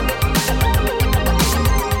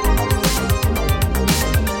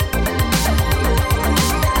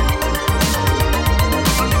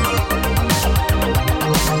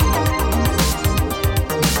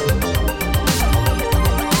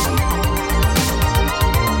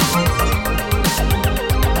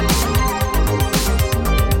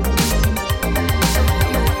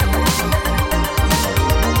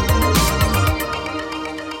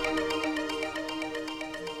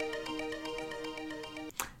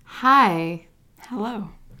Hi. Hello.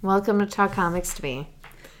 Welcome to Talk Comics to Me.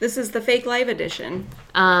 This is the fake live edition.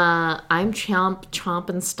 I'm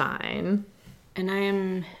Chompenstein. And I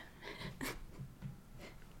am...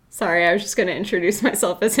 Sorry, I was just going to introduce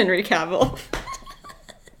myself as Henry Cavill.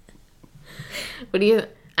 What do you...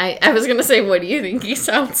 I was going to say, what do you think he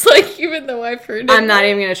sounds like, even though I've heard it? I'm not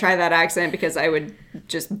even going to try that accent because I would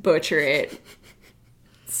just butcher it.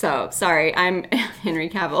 So, sorry, I'm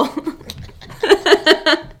Henry Cavill.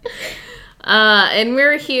 And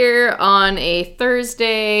we're here on a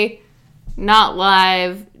Thursday, not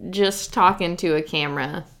live, just talking to a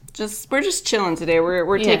camera. We're just chilling today.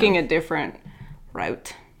 We're taking a different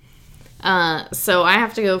route. So I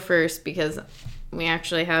have to go first because we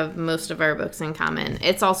actually have most of our books in common.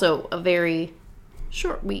 It's also a very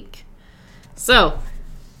short week. So,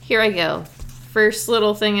 here I go. First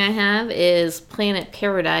little thing I have is Planet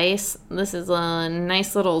Paradise. This is a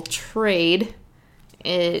nice little trade.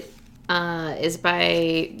 It is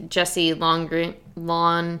by Jesse Lonergan,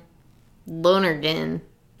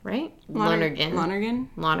 right?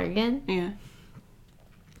 Lonergan? Yeah.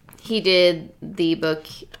 He did the book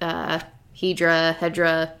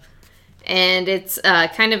Hedra, and it's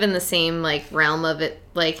kind of in the same like realm of it,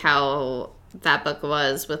 like how that book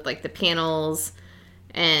was with like the panels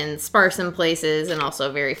and sparse in places and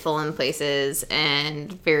also very full in places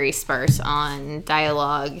and very sparse on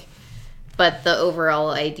dialogue. But the overall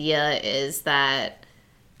idea is that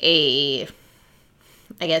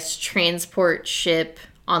transport ship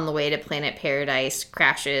on the way to Planet Paradise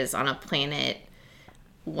crashes on a planet.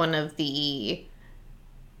 One of the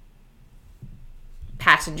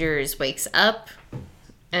passengers wakes up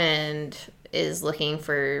and is looking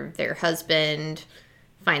for their husband,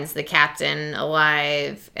 finds the captain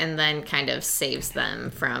alive, and then kind of saves them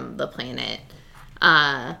from the planet.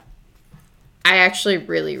 I actually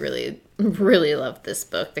really, really, really loved this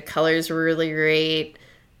book. The colors were really great.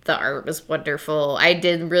 The art was wonderful. I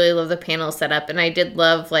did really love the panel setup, and I did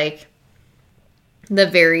love, like, the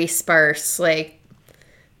very sparse, like,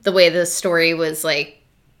 the way the story was, like,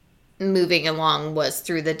 moving along was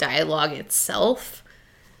through the dialogue itself.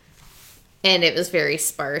 And it was very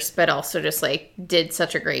sparse, but also just, like, did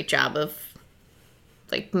such a great job of,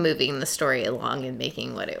 like, moving the story along and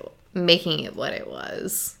making it what it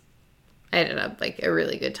was. I ended up, like, a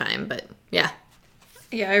really good time, but, yeah.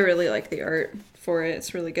 Yeah, I really like the art for it.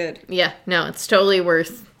 It's really good. Yeah, no, it's totally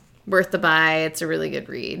worth the buy. It's a really good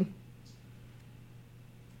read.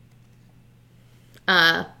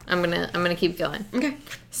 I'm gonna keep going. Okay.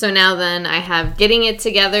 So now then I have Getting It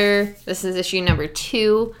Together. This is issue number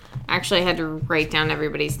 2. Actually, I had to write down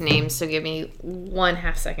everybody's names, so give me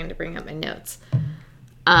 1/2 second to bring up my notes.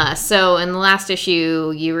 So in the last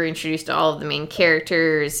issue, you were introduced to all of the main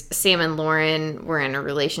characters. Sam and Lauren were in a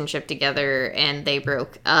relationship together, and they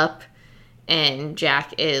broke up. And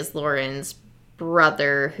Jack is Lauren's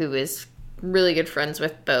brother, who is really good friends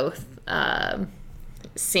with both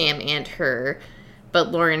Sam and her.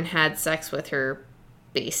 But Lauren had sex with her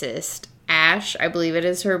bassist, Ash. I believe it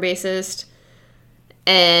is her bassist.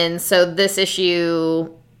 And so this issue,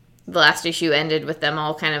 the last issue, ended with them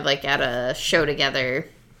all kind of like at a show together.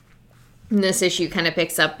 And this issue kind of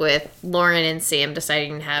picks up with Lauren and Sam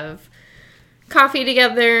deciding to have coffee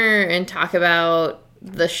together and talk about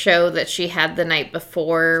the show that she had the night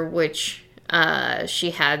before, which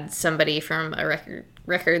she had somebody from a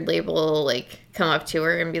record label like come up to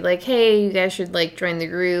her and be like, hey, you guys should like join the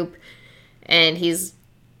group. And he's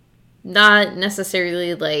not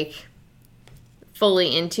necessarily like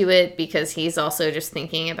fully into it because he's also just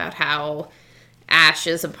thinking about how Ash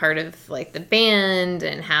is a part of like the band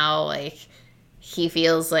and how like he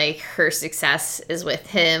feels like her success is with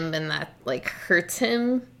him and that like hurts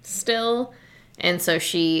him still. And so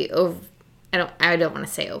I don't want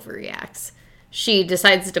to say overreacts. She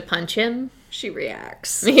decides to punch him. She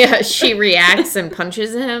reacts. Yeah, she reacts and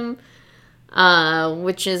punches him,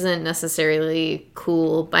 which isn't necessarily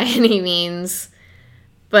cool by any means.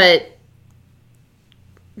 But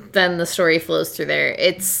then the story flows through there.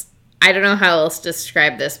 I don't know how else to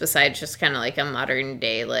describe this besides just kind of like a modern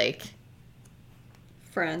day, like...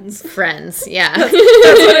 Friends, yeah. That's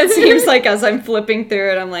what it seems like as I'm flipping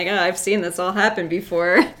through it. I'm like, oh, I've seen this all happen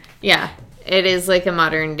before. Yeah, it is like a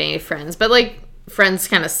modern day Friends. But like, Friends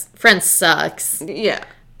sucks. Yeah.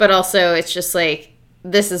 But also, it's just like,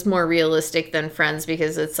 this is more realistic than Friends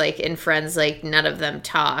because it's like, in Friends, like, none of them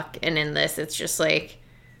talk. And in this, it's just like,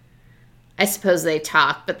 I suppose they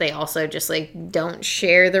talk, but they also just like, don't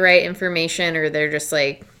share the right information, or they're just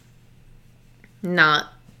like, not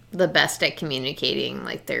the best at communicating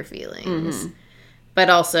like their feelings. Mm-hmm. But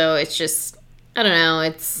also, it's just, I don't know,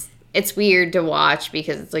 it's weird to watch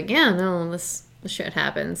because it's like, yeah, no, this shit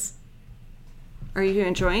happens. Are you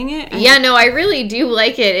enjoying it? Yeah, no, I really do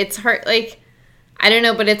like it. It's hard, like, I don't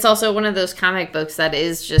know, but it's also one of those comic books that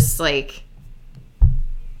is just, like,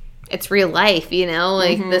 it's real life, you know?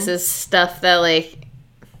 Like, this is stuff that, like,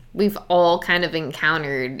 we've all kind of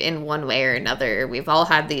encountered in one way or another. We've all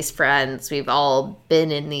had these friends. We've all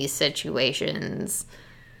been in these situations.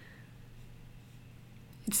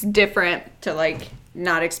 It's different to, like,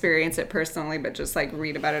 not experience it personally, but just, like,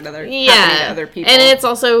 read about it happening to other people. And it's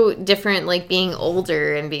also different, like, being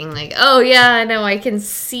older and being like, oh, yeah, I know, I can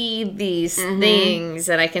see these things,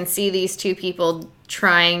 and I can see these two people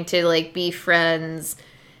trying to, like, be friends,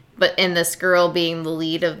 and this girl being the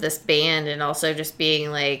lead of this band, and also just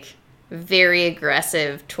being, like, very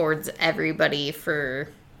aggressive towards everybody for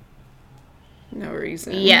no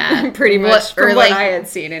reason. Yeah. Pretty much from what like, I had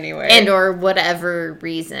seen anyway. And or whatever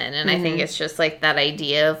reason. And I think it's just like that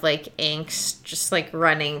idea of like angst just like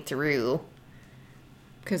running through.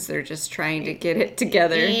 Because they're just trying to get it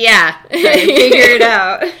together. Yeah. Trying to figure it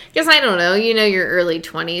out. Because I don't know, you know, your early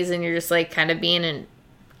 20s and you're just like kind of being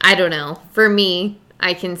I don't know. For me,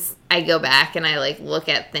 I go back and I like look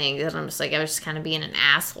at things and I'm just like, I was just kind of being an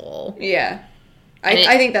asshole. Yeah.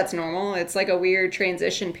 I think that's normal. It's like a weird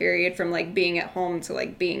transition period from like being at home to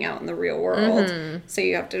like being out in the real world. So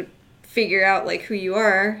you have to figure out like who you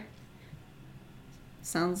are.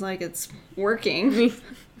 Sounds like it's working.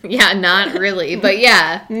 Yeah, not really, but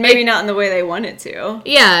yeah. Maybe not in the way they want it to.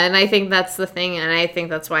 Yeah, and I think that's the thing, and I think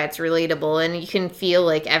that's why it's relatable, and you can feel,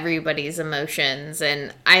 like, everybody's emotions,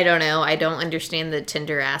 and I don't know, I don't understand the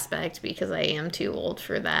Tinder aspect, because I am too old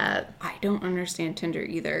for that. I don't understand Tinder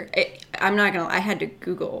either. I'm not gonna, I had to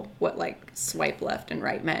Google what, like, swipe left and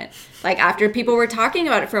right meant. Like, after people were talking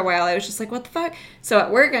about it for a while, I was just like, what the fuck? So at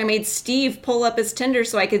work, I made Steve pull up his Tinder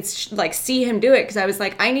so I could, like, see him do it, because I was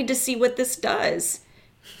like, I need to see what this does.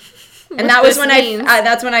 And that was when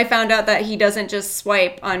that's when I found out that he doesn't just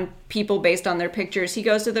swipe on people based on their pictures. He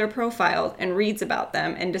goes to their profile and reads about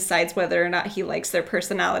them and decides whether or not he likes their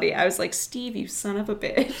personality. I was like, Steve, you son of a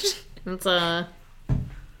bitch. That's a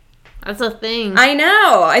thing. I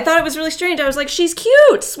know. I thought it was really strange. I was like, she's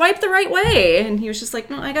cute. Swipe the right way. And he was just like,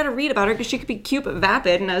 no, I got to read about her because she could be cute but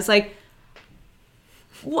vapid. And I was like,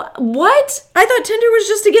 what? I thought Tinder was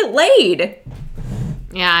just to get laid.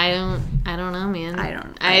 Yeah, I don't know, man.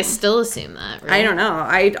 I still assume that, right? I don't know.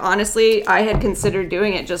 I had considered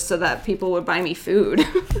doing it just so that people would buy me food.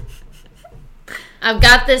 I've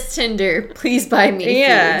got this Tinder. Please buy me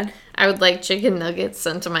food. I would like chicken nuggets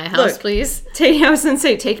sent to my house, please. I was going to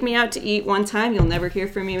say, take me out to eat one time. You'll never hear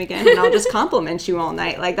from me again, and I'll just compliment you all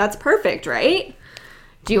night. Like, that's perfect, right?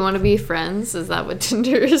 Do you want to be friends? Is that what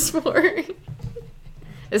Tinder is for?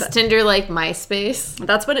 Is Tinder like MySpace?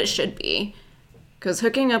 That's what it should be. Because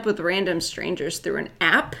hooking up with random strangers through an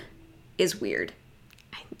app is weird.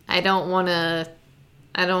 I don't want to,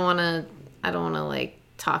 like,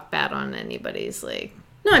 talk bad on anybody's, like...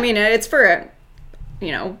 No, I mean, it's for,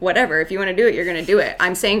 whatever. If you want to do it, you're going to do it.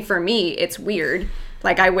 I'm saying for me, it's weird.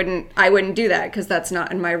 Like, I wouldn't do that because that's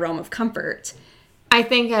not in my realm of comfort. I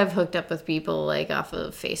think I've hooked up with people, like, off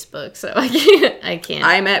of Facebook, so I can't.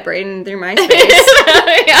 I met Brayden through MySpace.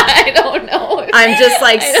 Yeah, I don't know. I'm just,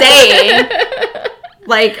 like, saying...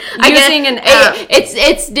 Like, using an app.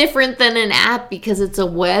 It's different than an app because it's a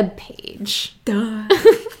web page. Duh.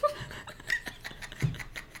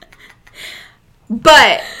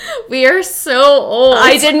 But we are so old.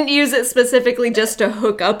 I didn't use it specifically just to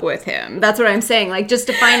hook up with him. That's what I'm saying. Like, just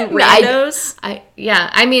to find randos. I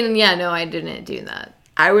didn't do that.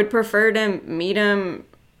 I would prefer to meet him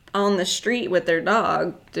on the street with their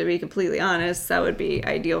dog, to be completely honest. That would be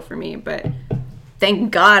ideal for me, but...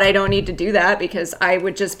 Thank God I don't need to do that because I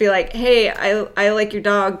would just be like, hey, I like your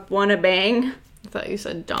dog, wanna bang? I thought you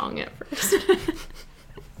said dong at first. I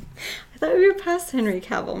thought we were past Henry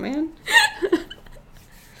Cavill, man.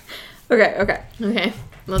 Okay.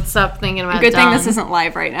 Let's stop thinking about Good dong. thing this isn't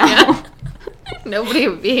live right now. Yeah. Nobody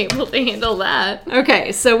would be able to handle that.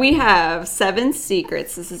 Okay, so we have 7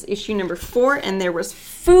 Secrets. This is issue number 4, and there was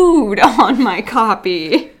food on my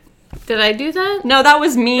copy. Did I do that? No, that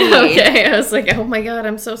was me. Okay, I was like, oh my God,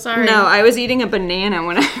 I'm so sorry. No, I was eating a banana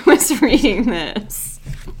when I was reading this.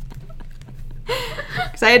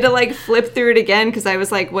 Because I had to, like, flip through it again because I was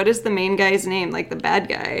like, what is the main guy's name? Like, the bad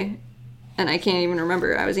guy. And I can't even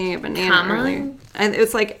remember. I was eating a banana earlier. And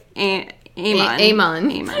it's like Amon.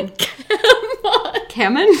 Amon.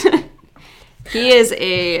 Cameron? He is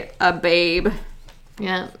a babe.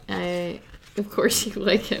 Yeah, of course you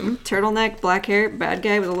like him. Turtleneck, black hair, bad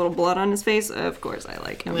guy with a little blood on his face. Of course I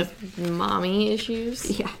like him. With mommy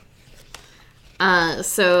issues. Yeah.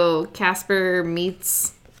 So Casper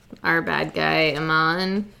meets our bad guy,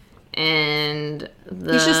 Amon, and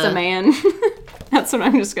He's just a man. That's what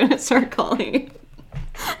I'm just going to start calling him.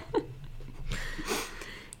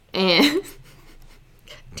 And...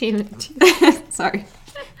 Damn it.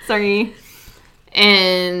 Sorry.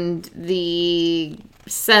 And the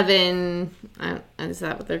 7... is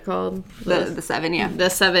that what they're called? The 7, yeah. The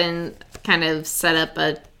 7 kind of set up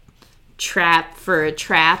a trap for a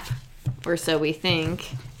trap, or so we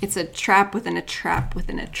think. It's a trap within a trap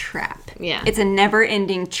within a trap. Yeah. It's a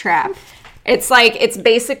never-ending trap. It's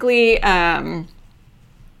basically...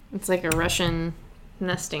 It's like a Russian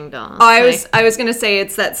nesting doll. Oh, I was gonna say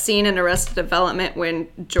it's that scene in Arrested Development when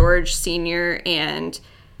George Sr. and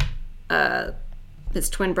his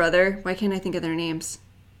twin brother, why can't I think of their names?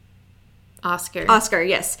 Oscar,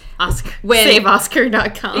 yes. Oscar.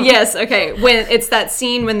 SaveOscar.com. Yes, okay. When it's that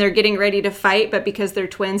scene when they're getting ready to fight, but because they're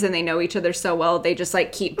twins and they know each other so well, they just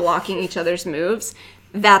like keep blocking each other's moves.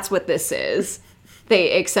 That's what this is.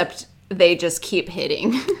 Except they just keep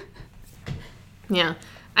hitting. Yeah.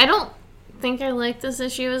 I don't think I liked this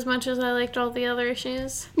issue as much as I liked all the other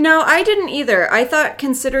issues. No, I didn't either. I thought,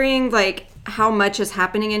 considering like how much is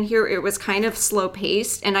happening in here, it was kind of slow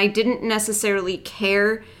paced, and I didn't necessarily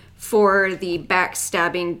care for the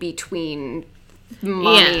backstabbing between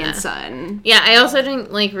mommy and son. Yeah, I also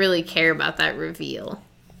didn't like really care about that reveal.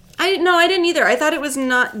 I didn't either. I thought it was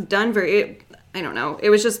not done very. I don't know. It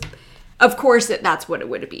was just. Of course, that's what it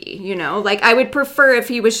would be, you know? Like, I would prefer if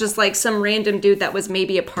he was just, like, some random dude that was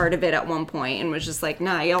maybe a part of it at one point and was just like,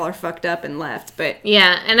 nah, y'all are fucked up and left, but...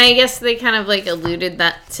 Yeah, and I guess they kind of, like, alluded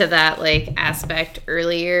to that, like, aspect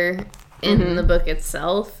earlier in the book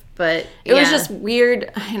itself, but, It was just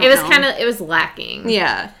weird. I don't know. It was lacking.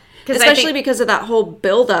 Yeah. Especially because of that whole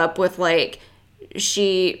build-up with, like,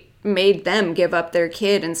 she made them give up their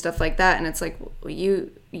kid and stuff like that, and it's like,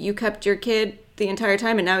 you kept your kid the entire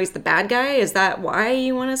time and now he's the bad guy? Is that why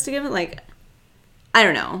you want us to give it? Like, I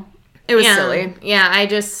don't know. It was silly. Yeah,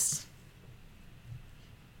 it was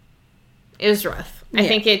rough. I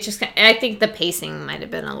think I think the pacing might have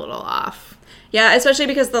been a little off. Yeah, especially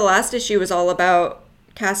because the last issue was all about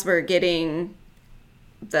Casper getting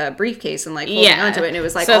the briefcase and like holding onto it, and it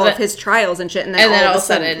was like all of his trials and shit, and then all of a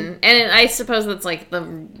sudden, and I suppose that's like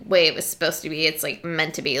the way it was supposed to be. It's like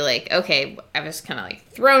meant to be like, okay, I was kind of like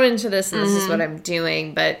thrown into this, and this is what I'm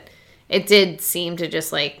doing, but it did seem to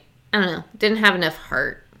just like, I don't know, didn't have enough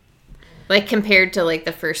heart, like compared to like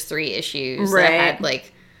the first 3 issues that had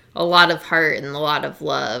like a lot of heart and a lot of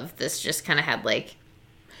love. This just kind of had like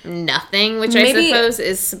nothing, which I suppose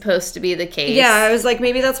is supposed to be the case. Yeah, I was like,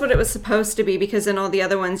 maybe that's what it was supposed to be, because in all the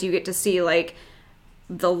other ones you get to see like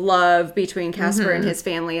the love between Casper and his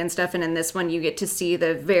family and stuff, and in this one you get to see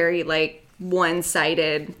the very like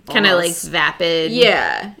one-sided kind of like vapid.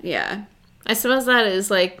 Yeah. I suppose that is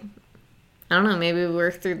like, I don't know, maybe we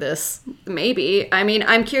work through this. Maybe. I mean,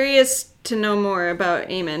 I'm curious to know more about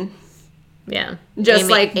Eamon. Yeah. Just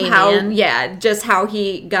like just how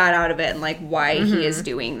he got out of it and like why he is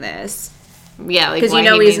doing this. Yeah, like because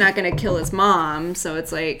he's not going to kill his mom, so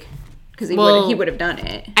it's like because he would have done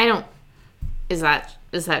it. I don't. Is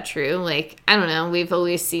that true? Like, I don't know. We've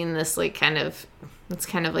always seen this like kind of. It's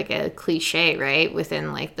kind of like a cliche, right?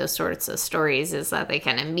 Within like those sorts of stories, is that they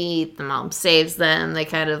kind of meet, the mom saves them, they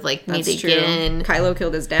kind of like meet again. Kylo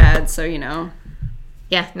killed his dad, so you know.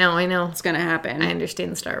 Yeah, no, I know. It's gonna happen. I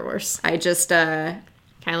understand Star Wars. I just,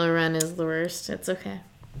 Kylo Ren is the worst. It's okay.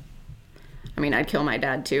 I mean, I'd kill my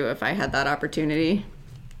dad, too, if I had that opportunity.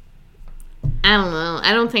 I don't know.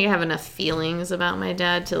 I don't think I have enough feelings about my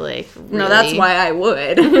dad to, like, really... No, that's why I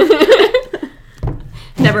would.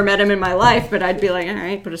 Never met him in my life, but I'd be like, all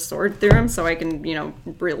right, put a sword through him so I can,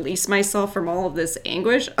 release myself from all of this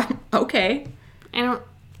anguish. Okay.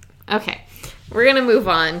 Okay. We're going to move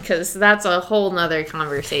on, because that's a whole nother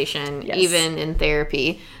conversation, even in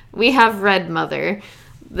therapy. We have Red Mother.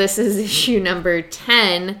 This is issue number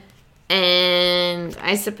 10, and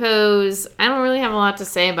I suppose I don't really have a lot to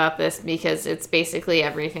say about this, because it's basically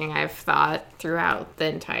everything I've thought throughout the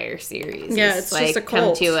entire series. Yeah, it's like, just a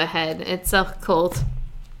cult. Come to a head. It's a cult.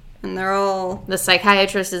 And they're all... The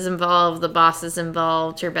psychiatrist is involved, the boss is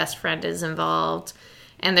involved, her best friend is involved.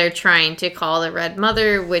 And they're trying to call the Red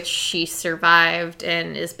Mother, which she survived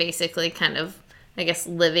and is basically kind of, I guess,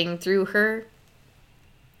 living through her.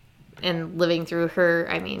 And living through her,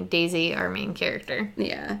 I mean, Daisy, our main character.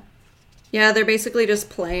 Yeah. Yeah, they're basically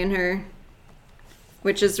just playing her.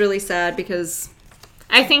 Which is really sad because...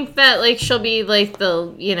 I think that, like, she'll be, like,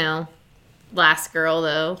 the, last girl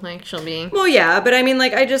though. Like she'll be. Well, yeah, but I mean,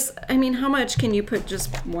 like, how much can you put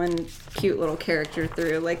just one cute little character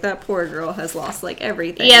through? Like, that poor girl has lost, like,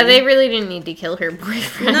 everything. Yeah, they really didn't need to kill her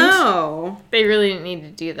boyfriend. No. They really didn't need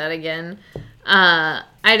to do that again. I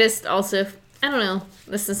just also, I don't know,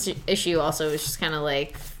 issue also was just kind of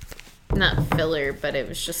like, not filler, but it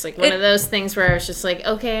was just like one of those things where I was just like,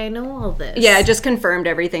 okay, I know all this. Yeah, it just confirmed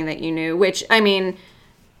everything that you knew, which, I mean...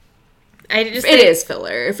 It is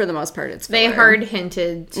filler. For the most part, it's filler. They hard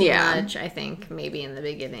hinted too much, I think, maybe in the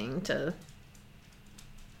beginning to...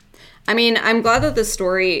 I mean, I'm glad that the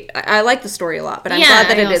story... I like the story a lot, but I'm glad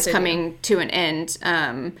that it is coming to an end.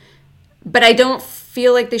 But I don't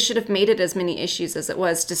feel like they should have made it as many issues as it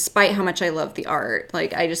was, despite how much I love the art.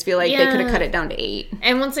 Like, I just feel like they could have cut it down to 8.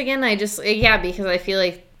 And once again, because I feel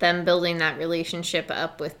like them building that relationship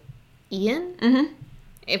up with Ian,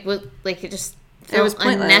 it was, like, it just... It was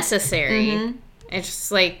unnecessary. Mm-hmm. It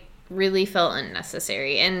just, like, really felt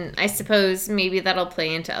unnecessary. And I suppose maybe that'll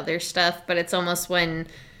play into other stuff, but it's almost when,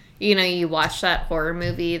 you know, you watch that horror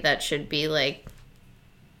movie that should be, like,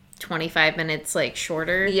 25 minutes, like,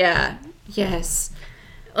 shorter. Yeah. Yes.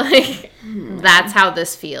 Like, that's how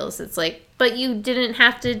this feels. It's like, but you didn't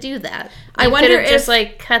have to do that. I wonder if... just,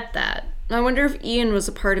 like, cut that. I wonder if Ian was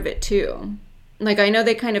a part of it, too. Like, I know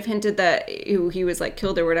they kind of hinted that he was, like,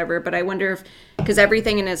 killed or whatever, but I wonder if... Because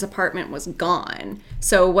everything in his apartment was gone.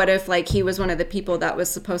 So what if, like, he was one of the people that was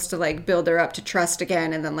supposed to, like, build her up to trust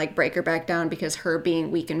again and then, like, break her back down because her being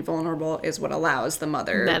weak and vulnerable is what allows the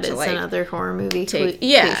mother to, like... That is another horror movie cliche.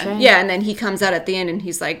 Yeah, and then he comes out at the end and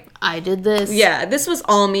he's like... I did this. Yeah, this was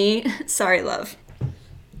all me. Sorry, love.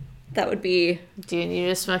 That would be... Dude, you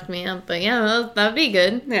just fucked me up. But yeah, that would be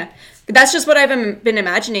good. Yeah. That's just what I've been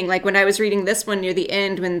imagining. Like, when I was reading this one near the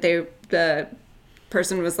end, when the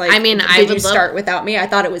person was like, did you start without me? I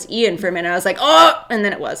thought it was Ian for a minute. I was like, oh! And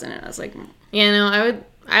then it wasn't. And I was like... Yeah, no,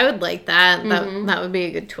 I would like that. That would be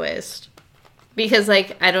a good twist. Because,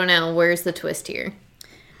 like, I don't know, where's the twist here?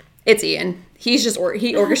 It's Ian. He's just...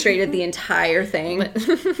 he orchestrated the entire thing.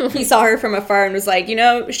 He saw her from afar and was like, you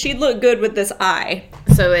know, she'd look good with this eye.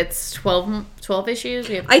 So it's 12 issues?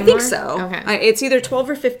 I think so. Okay. It's either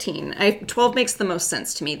 12 or 15. 12 makes the most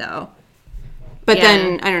sense to me, though. But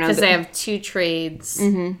then, I don't know. Because they have 2 trades.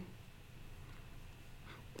 Mm-hmm.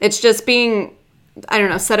 It's just being, I don't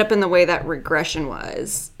know, set up in the way that Regression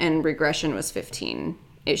was. And Regression was 15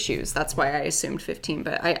 issues. That's why I assumed 15.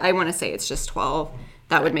 But I want to say it's just 12.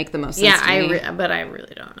 That would make the most sense to me. But I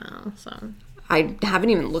really don't know. So I haven't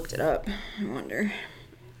even looked it up. I wonder.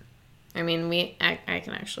 I mean, I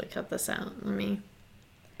can actually cut this out. Let me...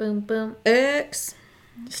 Boom, boom. X.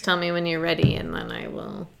 Just tell me when you're ready, and then I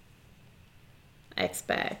will... X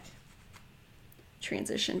back.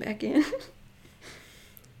 Transition back in.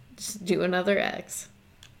 Just do another X.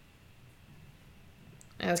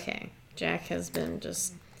 Okay. Jack has been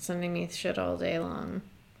just sending me shit all day long.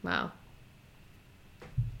 Wow.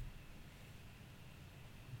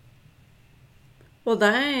 Well,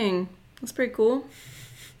 dang. That's pretty cool.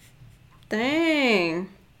 Dang.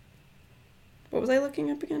 What was I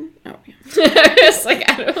looking up again? Oh, yeah. It's like,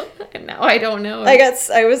 I don't know.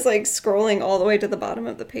 I was like scrolling all the way to the bottom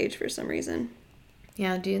of the page for some reason.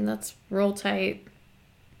 Yeah, dude, that's real tight.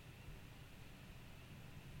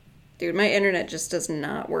 Dude, my internet just does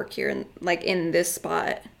not work here in this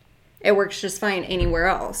spot. It works just fine anywhere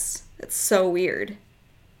else. It's so weird.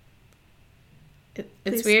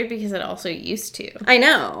 It's weird because it also used to. I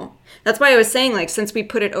know. That's why I was saying, like, since we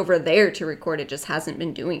put it over there to record, it just hasn't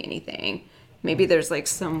been doing anything. Maybe there's, like,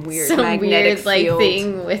 some magnetic field. Like,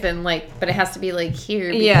 thing within, like, but it has to be, like,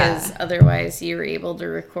 here because otherwise you were able to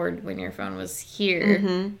record when your phone was here.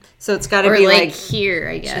 Mm-hmm. So it's got to be, like... here,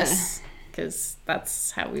 I guess, because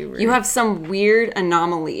that's how we were... You have some weird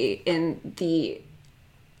anomaly in the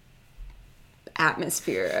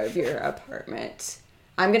atmosphere of your apartment.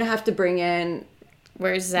 I'm going to have to bring in...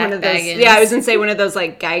 Where's Zach Baggins? Yeah, I was going to say one of those,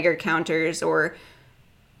 like, Geiger counters, or...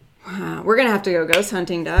 we're going to have to go ghost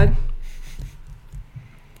hunting, Doug.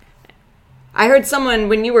 I heard someone,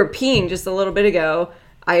 when you were peeing just a little bit ago,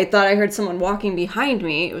 I thought I heard someone walking behind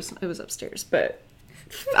me. It was upstairs, but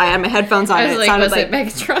I had my headphones on. I was it sounded was it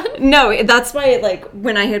Megatron? No, that's why, like,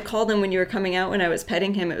 when I had called him when you were coming out, when I was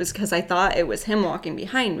petting him, it was because I thought it was him walking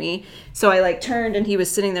behind me. So I, like, turned, and he was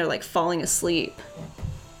sitting there, like, falling asleep.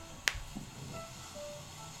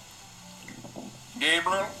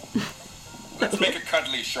 Gabriel, let's make a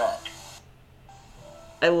cuddly shark.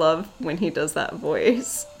 I love when he does that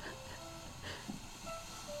voice.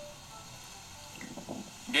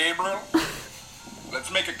 Gabriel,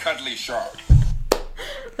 let's make a cuddly shark.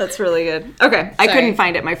 That's really good. Okay, I couldn't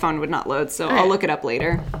find it. My phone would not load, so I'll look it up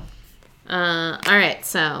later. All right,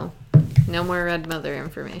 so no more Red Mother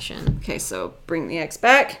information. Okay, so bring the X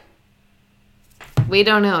back. We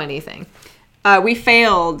don't know anything. We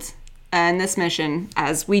failed in this mission,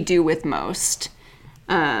 as we do with most.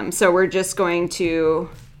 So we're just going to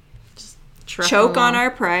choke on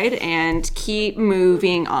our pride and keep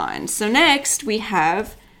moving on. So next we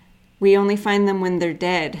have We Only Find Them When They're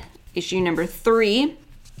Dead, issue number 3.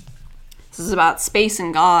 This is about space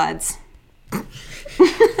and gods.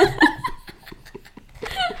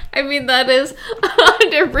 I mean, that is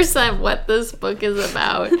 100% what this book is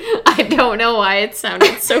about. I don't know why it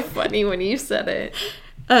sounded so funny when you said it.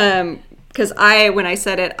 Because when I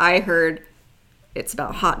said it, I heard it's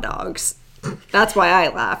about hot dogs. That's why I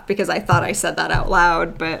laughed, because I thought I said that out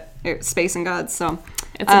loud, but it's space and gods, so.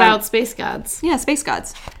 It's about space gods. Yeah, space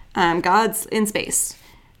gods. Gods in space.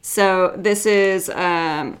 So this is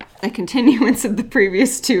a continuance of the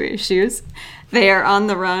previous 2 issues. They are on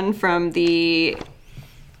the run from the...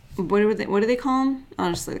 What do they call them?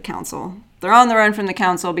 Honestly, the council. They're on the run from the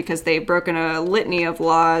council because they've broken a litany of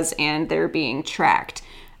laws and they're being tracked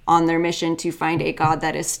on their mission to find a god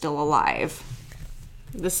that is still alive.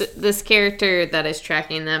 This character that is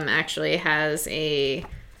tracking them actually has a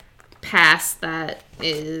past that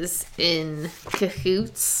is in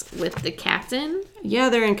cahoots with the captain. Yeah,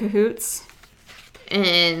 they're in cahoots.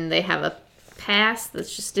 And they have a past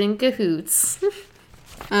that's just in cahoots.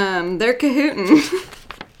 They're cahooting.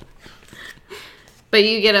 But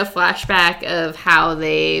you get a flashback of how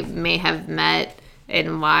they may have met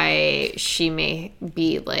and why she may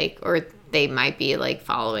be like, or they might be like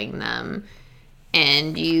following them.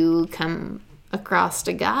 And you come across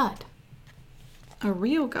a god. A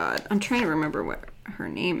real god. I'm trying to remember what her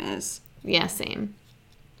name is. Yeah, same.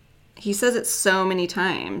 He says it so many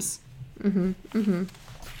times.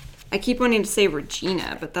 I keep wanting to say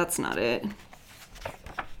Regina, but that's not it.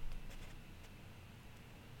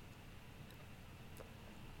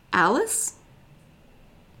 Alice?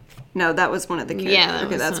 No, that was one of the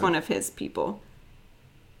characters. Yeah, that's one of his people.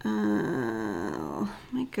 Oh,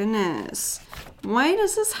 my goodness. Why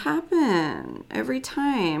does this happen every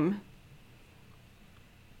time?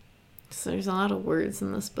 So there's a lot of words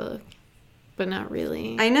in this book, but not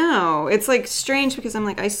really. I know. It's like strange because I'm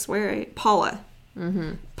like, I swear, Paula.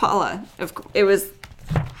 Paula. It was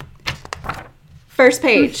first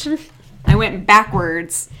page. I went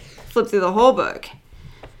backwards, flipped through the whole book.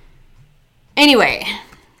 Anyway,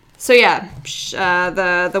 so yeah,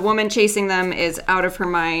 the woman chasing them is out of her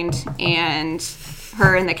mind, and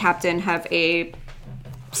her and the captain have a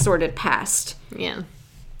sordid past. Yeah.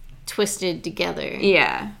 Twisted together.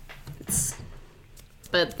 Yeah.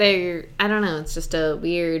 But they're, I don't know, it's just a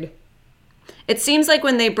weird... It seems like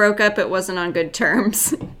when they broke up, it wasn't on good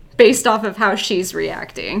terms, based off of how she's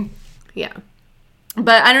reacting. Yeah.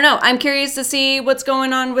 But I don't know. I'm curious to see what's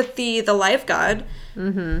going on with the life god.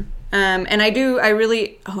 And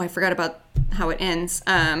I forgot about how it ends.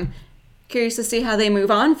 Curious to see how they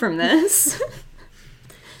move on from this.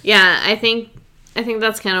 Yeah, I think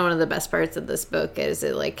that's kind of one of the best parts of this book is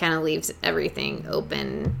it like kind of leaves everything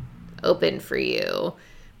open for you.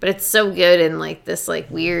 But it's so good in like this like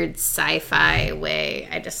weird sci-fi way.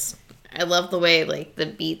 I love the way like the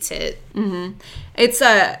beats hit. It's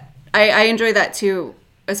I enjoy that too,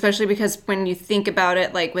 especially because when you think about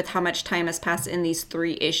it, like with how much time has passed in these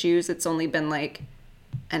 3 issues, it's only been like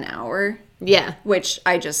an hour. Yeah. Which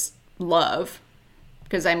I just love.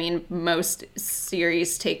 Because, I mean, most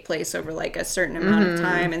series take place over, like, a certain amount of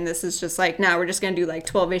time. And this is just like, no, we're just going to do, like,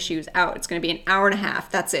 12 issues out. It's going to be an hour and a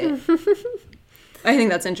half. That's it. I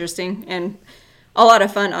think that's interesting. And a lot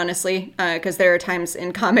of fun, honestly. Because there are times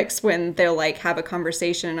in comics when they'll, like, have a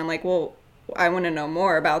conversation. And I'm like, well, I want to know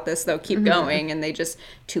more about this, though. Keep going. And they just,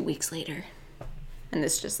 2 weeks later. And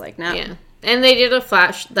this just like, no. Yeah. And they did that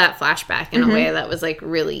flashback in a way that was like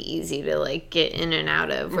really easy to like get in and out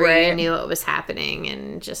of, where you knew what was happening,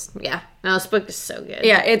 and just no, this book is so good.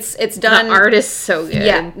 Yeah, it's done. The art is so good.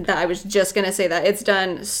 Yeah, I was just gonna say that it's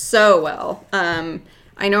done so well.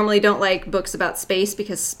 I normally don't like books about space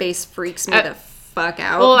because space freaks me the fuck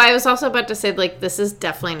out. Well, I was also about to say like this is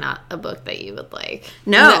definitely not a book that you would like.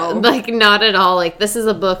 No, like not at all. Like this is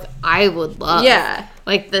a book I would love. Yeah.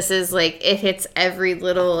 Like, this is, like, it hits every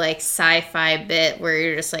little, like, sci-fi bit where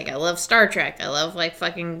you're just like, I love Star Trek. I love, like,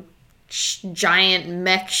 fucking giant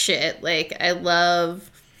mech shit. Like, I love...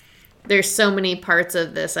 There's so many parts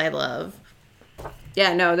of this I love.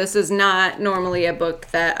 Yeah, no, this is not normally a book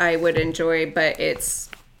that I would enjoy, but it's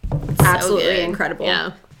absolutely incredible.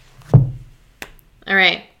 Yeah. All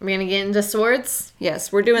right. We're going to get into swords?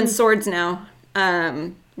 Yes, we're doing swords now.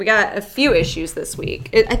 We got a few issues this week.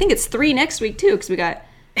 I think it's 3 next week, too, because we got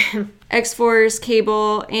X-Force,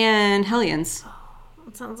 Cable, and Hellions.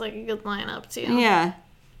 That sounds like a good lineup, too. Yeah.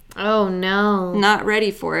 Oh, no. Not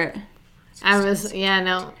ready for it.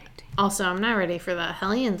 No. Also, I'm not ready for the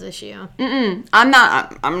Hellions issue. I'm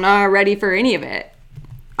not ready for any of it.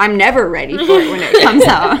 I'm never ready for it when it comes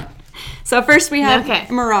out. So first we have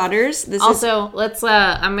Marauders. Let's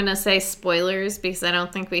I'm going to say spoilers because I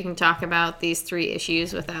don't think we can talk about these 3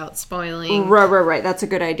 issues without spoiling. Right. That's a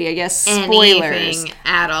good idea. Yes, spoilers. Anything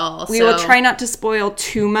at all. We will try not to spoil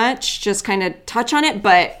too much, just kind of touch on it,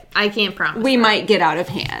 but I can't promise. We might get out of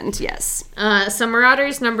hand, yes. So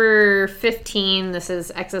Marauders number 15. This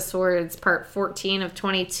is X of Swords part 14 of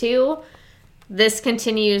 22. This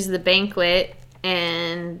continues the banquet,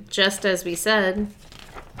 and just as we said,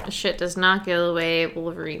 shit does not go the way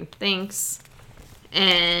Wolverine thinks.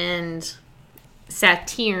 And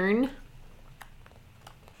Saturn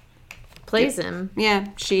plays him. Yeah,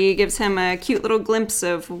 she gives him a cute little glimpse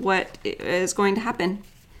of what is going to happen.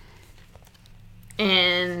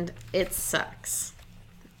 And it sucks.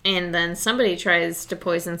 And then somebody tries to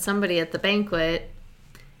poison somebody at the banquet,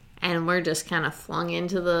 and we're just kind of flung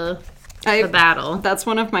into the battle. That's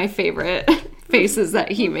one of my favorite faces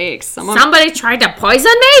that he makes. Somebody tried to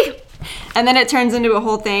poison me? And then it turns into a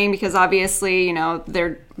whole thing because obviously,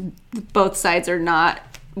 they're both sides are not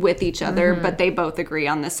with each other, but they both agree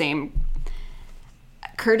on the same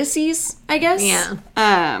courtesies, I guess.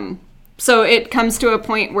 Yeah. So it comes to a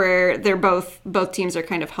point where they're both teams are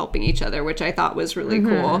kind of helping each other, which I thought was really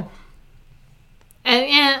cool.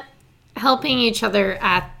 And helping each other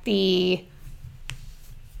at the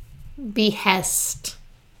behest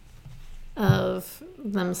of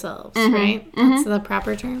themselves, right? That's the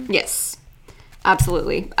proper term? Yes,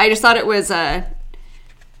 absolutely. I just thought it was I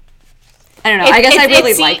don't know. I guess I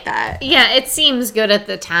really like that. Yeah, it seems good at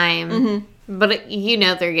the time, but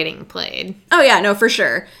they're getting played. Oh yeah, no, for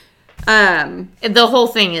sure. The whole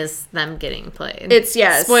thing is them getting played. It's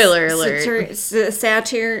spoiler alert.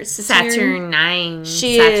 Saturnine.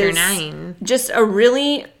 She is just a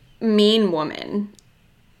really mean woman.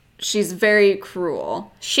 She's very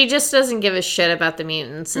cruel. She just doesn't give a shit about the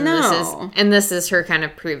mutants, and this is her kind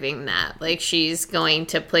of proving that. Like, she's going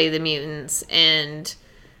to play the mutants, and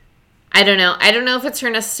I don't know if it's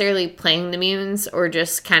her necessarily playing the mutants or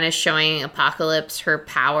just kind of showing Apocalypse her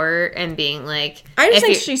power and being like... I just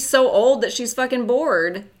think she's so old that she's fucking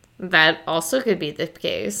bored. That also could be the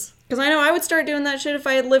case. Because I know I would start doing that shit if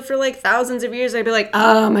I had lived for like thousands of years. I'd be like,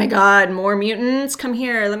 oh my god, more mutants? Come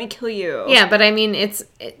here, let me kill you. Yeah, but I mean,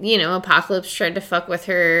 Apocalypse tried to fuck with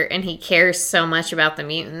her and he cares so much about the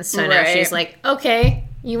mutants. So now she's like, okay,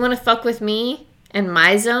 you want to fuck with me in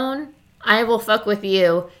my zone? I will fuck with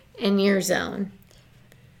you in your zone.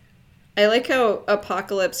 I like how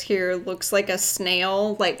Apocalypse here looks like a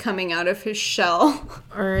snail, like coming out of his shell.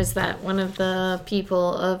 Or is that one of the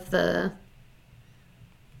people of the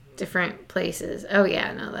different places? Oh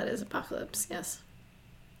yeah, no, that is Apocalypse, yes.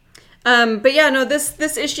 But yeah, no,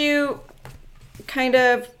 this issue kind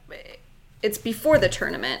of, it's before the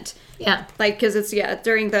tournament. Yeah. Like, because it's,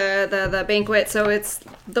 during the banquet, so it's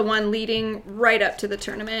the one leading right up to the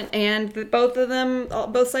tournament, and both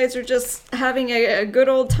sides are just having a good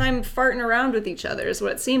old time farting around with each other, is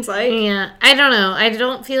what it seems like. Yeah, I don't know. I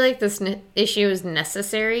don't feel like this issue is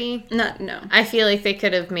necessary. No. I feel like they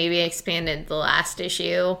could have maybe expanded the last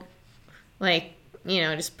issue. Like,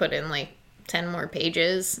 just put in, 10 more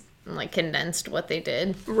pages and, condensed what they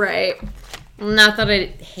did. Right. Not that I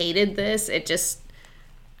hated this. It just...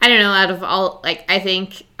 I don't know, I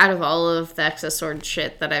think out of all of the X of Swords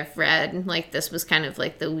shit that I've read, this was kind of,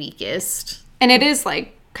 the weakest. And it is,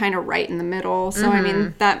 kind of right in the middle. So, I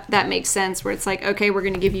mean, that makes sense where it's okay, we're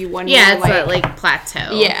going to give you one more, it's that,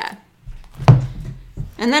 plateau. Yeah.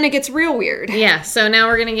 And then it gets real weird. Yeah, so now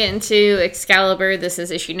we're going to get into Excalibur. This is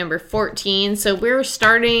issue number 14. So we're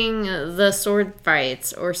starting the sword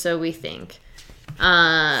fights, or so we think.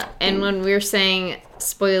 And when we're saying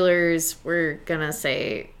spoilers, we're gonna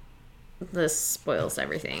say this spoils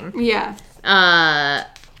everything. Yeah.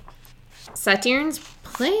 Saturn's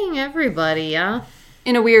playing everybody, yeah?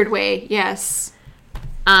 In a weird way, yes.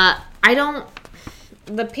 The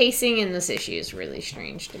pacing in this issue is really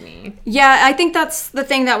strange to me. Yeah, I think that's the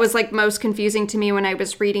thing that was, most confusing to me when I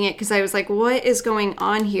was reading it, because I was like, what is going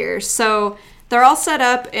on here? So, they're all set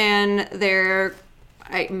up in their...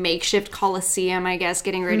 makeshift coliseum, I guess,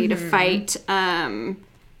 getting ready to fight. I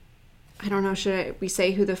don't know, should we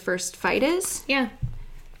say who the first fight is? Yeah.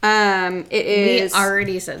 It is... We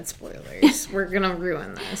already said spoilers. We're gonna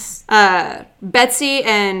ruin this. Betsy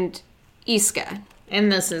and Iska.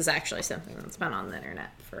 And this is actually something that's been on the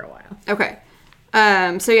internet for a while. Okay.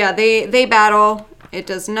 So yeah, they battle. It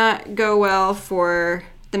does not go well for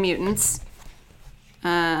the mutants.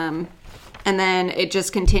 And then it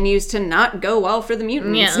just continues to not go well for the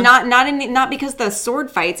mutants. Yeah. Not because the sword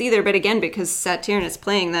fights either, but again because Saturn is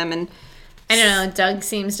playing them. And I don't know. Doug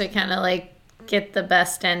seems to kind of like get the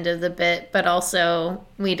best end of the bit, but also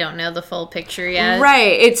we don't know the full picture yet.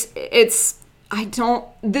 Right. I don't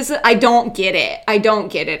get it. I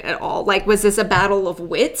don't get it at all. Like, was this a battle of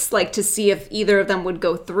wits? Like, to see if either of them would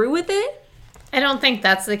go through with it? I don't think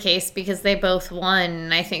that's the case because they both won.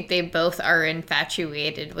 And I think they both are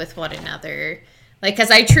infatuated with one another. Like, because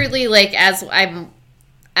I truly, like, as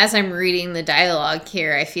I'm reading the dialogue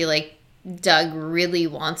here, I feel like Doug really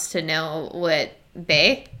wants to know what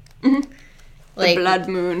Bae, like, the Blood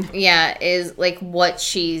Moon. yeah, is like what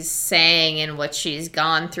she's saying and what she's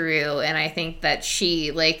gone through. And I think that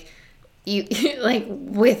she, like, you like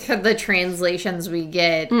with the translations we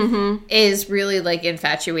get is really like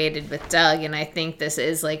infatuated with Doug, and I think this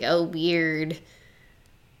is like a weird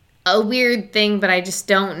thing, but I just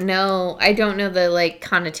don't know. I don't know the like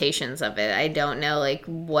connotations of it. I don't know like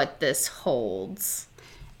what this holds.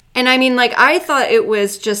 And I mean, like, I thought it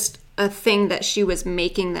was just a thing that she was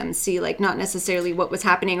making them see, like, not necessarily what was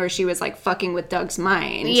happening, or she was like fucking with Doug's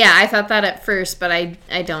mind. Yeah, I thought that at first, but I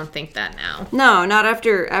don't think that now. No, not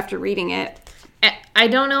after reading it. I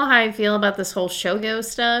don't know how I feel about this whole Shogo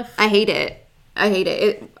stuff. I hate it.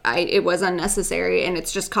 It was unnecessary, and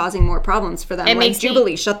it's just causing more problems for them. It like, makes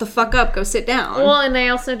Jubilee, shut the fuck up, go sit down. Well, and I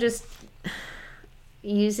also just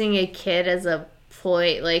using a kid as a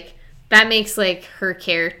ploy, like, that makes like her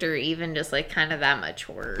character even just like kind of that much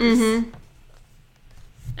worse. I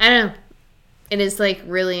don't know. It is like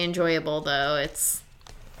really enjoyable though. It's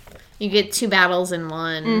you get 2 battles in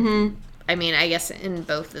one. I mean, I guess in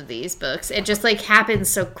both of these books, it just like happens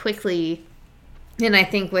so quickly. And I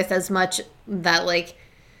think with as much that like,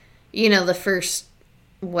 you know, the first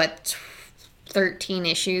 13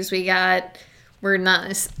 issues we got were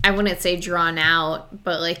not, I wouldn't say drawn out,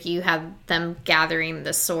 but like you had them gathering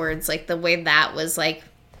the swords, like the way that was like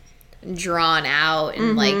drawn out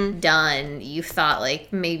and like done, you thought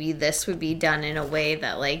like maybe this would be done in a way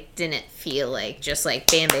that like didn't feel like just like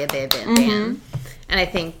bam bam bam bam bam. And I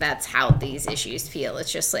think that's how these issues feel.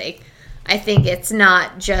 It's just like, I think it's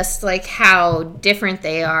not just like how different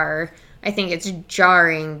they are. I think it's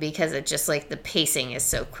jarring because it's just like the pacing is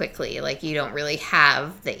so quickly. Like you don't really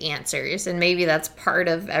have the answers. And maybe that's part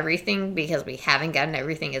of everything because we haven't gotten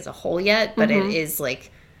everything as a whole yet. But it is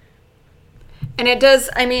like... And it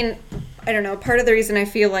does, I mean, I don't know. Part of the reason I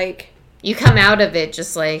feel like... You come out of it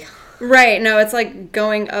just like... Right. No, it's like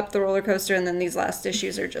going up the roller coaster and then these last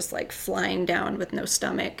issues are just like flying down with no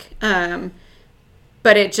stomach.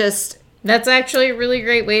 But it just... That's actually a really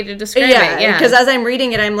great way to describe it. Yeah. Because as I'm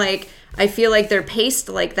reading it, I'm like... I feel like they're paced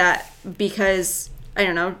like that because, I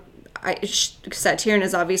don't know, Saturn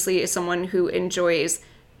is obviously someone who enjoys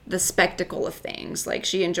the spectacle of things. Like,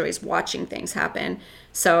 she enjoys watching things happen.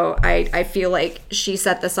 So I feel like she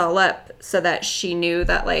set this all up so that she knew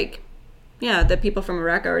that, like, yeah, the people from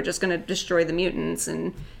Araka are just going to destroy the mutants,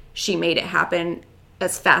 and she made it happen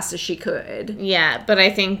as fast as she could. Yeah, but I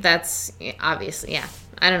think that's obviously, yeah.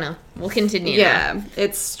 I don't know. We'll continue. Yeah,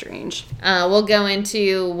 it's strange. We'll go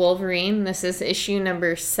into Wolverine. This is issue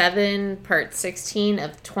number 7, part 16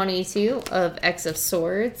 of 22 of X of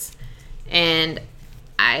Swords. And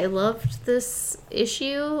I loved this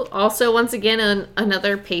issue. Also, once again,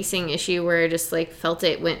 another pacing issue where I just like felt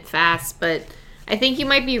it went fast. But I think you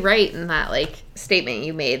might be right in that like statement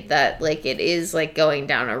you made that like it is like going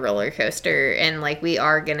down a roller coaster. And like we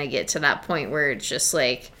are going to get to that point where it's just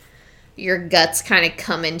like your guts kind of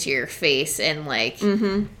come into your face and like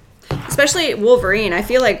especially Wolverine. I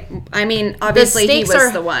feel like, I mean, obviously he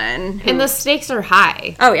was the one who... and the stakes are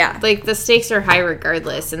high. Oh yeah, like the stakes are high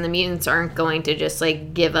regardless, and the mutants aren't going to just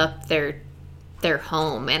like give up their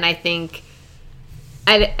home. And I think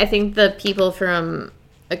the people from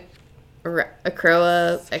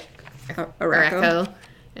Arako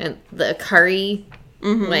and the Akari,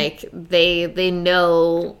 like they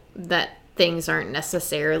know that things aren't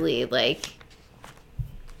necessarily like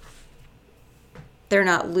they're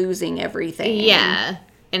not losing everything. Yeah,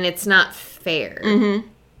 and it's not fair.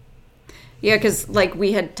 Yeah, because like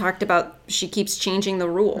we had talked about, she keeps changing the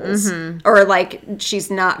rules, or like she's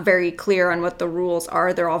not very clear on what the rules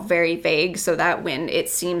are. They're all very vague, so that when it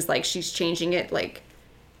seems like she's changing it, like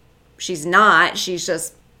she's not. She's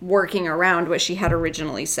just working around what she had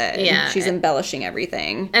originally said. Yeah. She's embellishing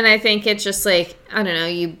everything. And I think it's just like, I don't know,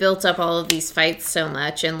 you built up all of these fights so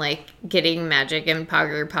much, and like getting Magic and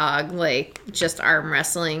Pog like just arm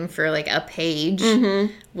wrestling for like a page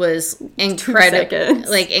was incredible,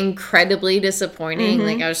 like incredibly disappointing.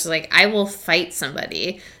 Like I was just like, I will fight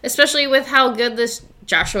somebody, especially with how good this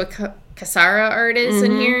Joshua Cassara art is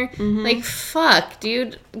in here. Like, fuck,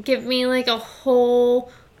 dude, give me like a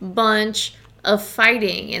whole bunch of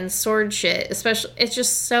fighting and sword shit. Especially, it's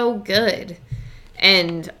just so good.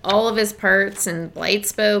 And all of his parts and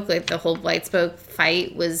Blightspoke, like the whole Blightspoke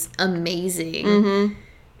fight was amazing.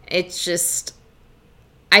 It's just,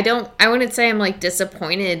 I wouldn't say I'm like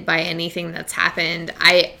disappointed by anything that's happened.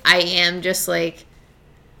 I am just like,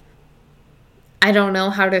 I don't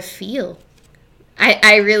know how to feel.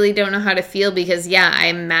 I really don't know how to feel because, yeah,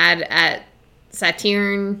 I'm mad at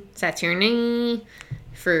Saturni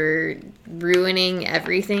for ruining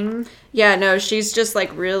everything. Yeah, no, she's just,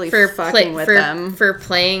 like, really fucking with them. For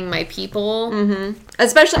playing my people.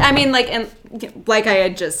 Especially, I mean, like, and like I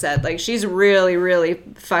had just said, like, she's really, really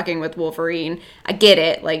fucking with Wolverine. I get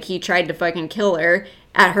it. Like, he tried to fucking kill her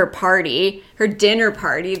at her party, her dinner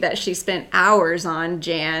party that she spent hours on,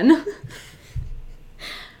 Jan.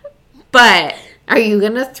 But... Are you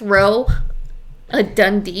gonna throw a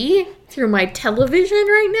Dundee through my television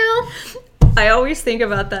right now? I always think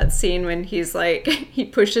about that scene when he's like, he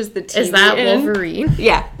pushes the TV Is that in. Wolverine?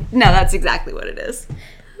 Yeah. No, that's exactly what it is.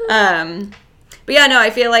 But yeah, no, I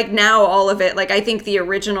feel like now all of it, like, I think the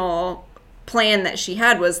original plan that she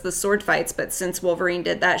had was the sword fights, but since Wolverine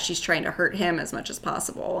did that, she's trying to hurt him as much as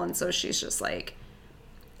possible, and so she's just like,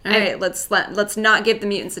 all right, let's not give the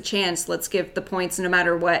mutants a chance. Let's give the points no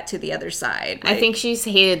matter what to the other side. Like, I think she's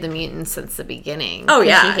hated the mutants since the beginning. Oh,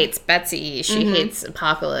 yeah. She hates Betsy. She hates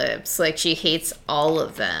Apocalypse. Like, she hates all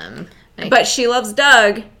of them. Like, but she loves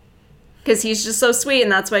Doug because he's just so sweet,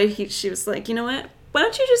 and that's why she was like, you know what? Why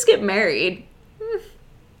don't you just get married?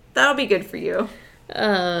 That'll be good for you.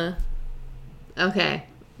 Okay.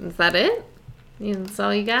 Is that it? That's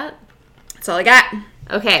all you got? That's all I got.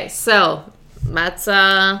 Okay, so... That's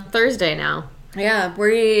Thursday now. Yeah,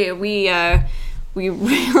 we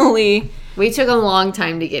really... We took a long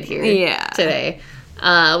time to get here today.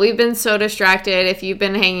 We've been so distracted. If you've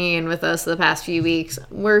been hanging in with us the past few weeks,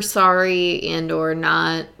 we're sorry and or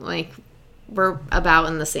not. Like, we're about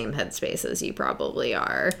in the same headspace as you probably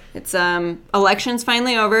are. It's election's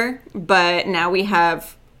finally over, but now we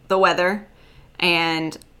have the weather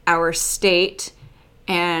and our state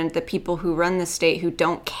and the people who run the state who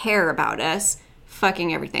don't care about us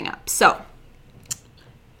fucking everything up. So,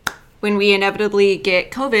 when we inevitably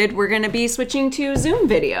get COVID, we're going to be switching to Zoom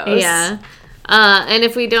videos. Yeah. And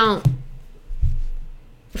if we don't,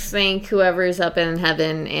 thank whoever's up in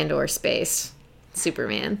heaven and or space.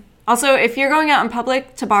 Superman. Also, if you're going out in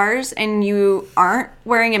public to bars and you aren't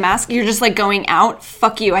wearing a mask, you're just like going out,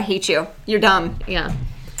 fuck you, I hate you. You're dumb. Yeah.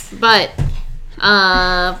 But...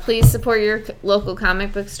 please support your local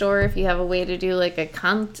comic book store. If you have a way to do like a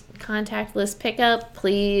contactless pickup,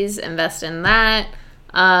 please invest in that.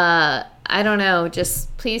 I don't know,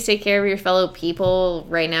 just please take care of your fellow people.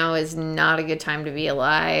 Right now is not a good time to be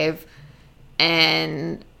alive,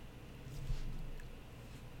 and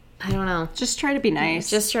I don't know, just try to be nice.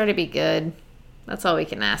 Just try to be good. That's all we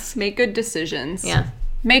can ask. Make good decisions. Yeah,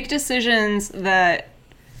 make decisions that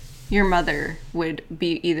your mother would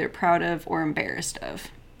be either proud of or embarrassed of.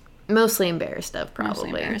 Mostly embarrassed of, probably.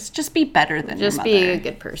 Mostly embarrassed. Just be better than your mother. Just be a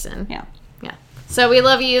good person. Yeah. Yeah. So we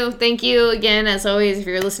love you. Thank you again, as always, if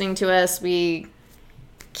you're listening to us. We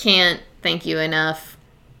can't thank you enough.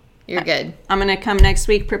 You're good. I'm going to come next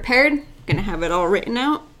week prepared. I'm going to have it all written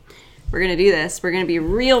out. We're going to do this. We're going to be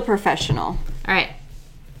real professional. All right.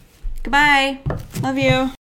 Goodbye. Love you.